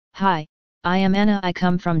Hi, I am Anna. I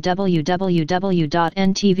come from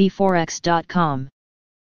www.ntvforex.com.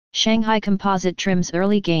 Shanghai Composite trims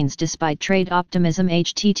early gains despite trade optimism.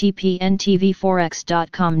 http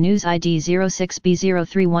ntvforex.com News ID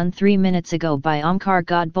 06B0313 3 minutes ago by Omkar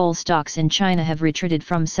Godbol. Stocks in China have retreated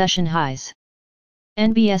from session highs.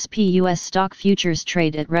 NBSP US stock futures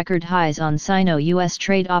trade at record highs on Sino-US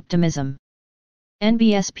trade optimism.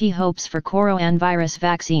 NBSP hopes for coronavirus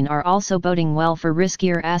vaccine are also boding well for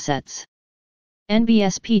riskier assets.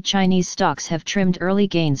 NBSP Chinese stocks have trimmed early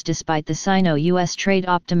gains despite the Sino-US trade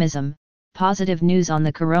optimism, positive news on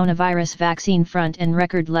the coronavirus vaccine front and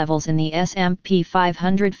record levels in the S&P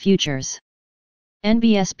 500 futures.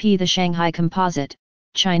 NBSP The Shanghai Composite,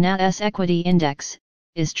 China's equity index,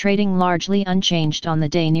 is trading largely unchanged on the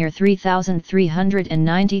day near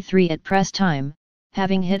 3,393 at press time,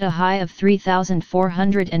 having hit a high of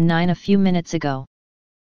 3,409 a few minutes ago.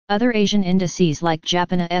 Other Asian indices like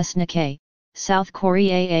Japanese Nikkei, South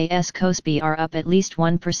Korea's Kospi are up at least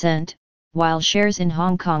 1%, while shares in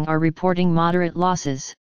Hong Kong are reporting moderate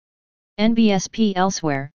losses. NBSP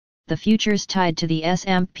elsewhere, the futures tied to the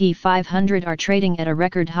S&P 500 are trading at a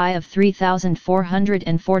record high of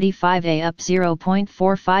 3,445, up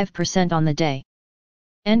 0.45% on the day.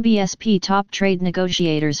 NBSP top trade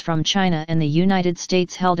negotiators from China and the United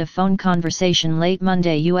States held a phone conversation late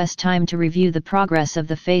Monday U.S. time to review the progress of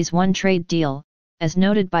the Phase 1 trade deal, as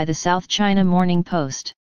noted by the South China Morning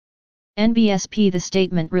Post. NBSP The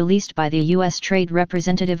statement released by the U.S. Trade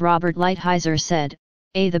Representative Robert Lighthizer said,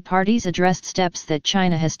 the parties addressed steps that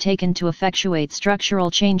China has taken to effectuate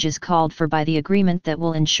structural changes called for by the agreement that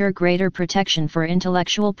will ensure greater protection for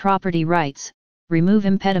intellectual property rights, remove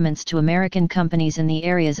impediments to American companies in the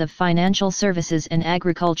areas of financial services and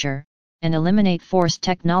agriculture, and eliminate forced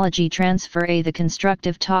technology transfer. The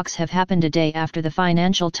constructive talks have happened a day after the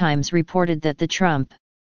Financial Times reported that the Trump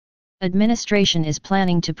administration is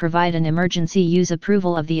planning to provide an emergency use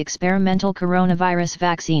approval of the experimental coronavirus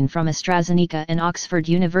vaccine from AstraZeneca and Oxford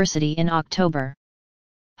University in October.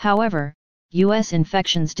 However, U.S.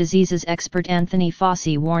 infectious diseases expert Anthony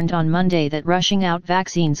Fauci warned on Monday that rushing out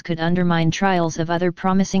vaccines could undermine trials of other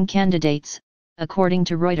promising candidates, according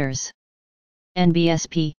to Reuters.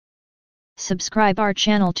 NBSP. Subscribe our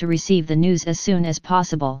channel to receive the news as soon as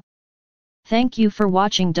possible. Thank you for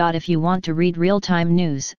watching. If you want to read real-time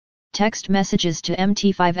news, text messages to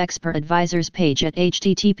MT5 Expert Advisors page at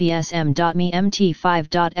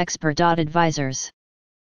https://mt5.expert.advisors.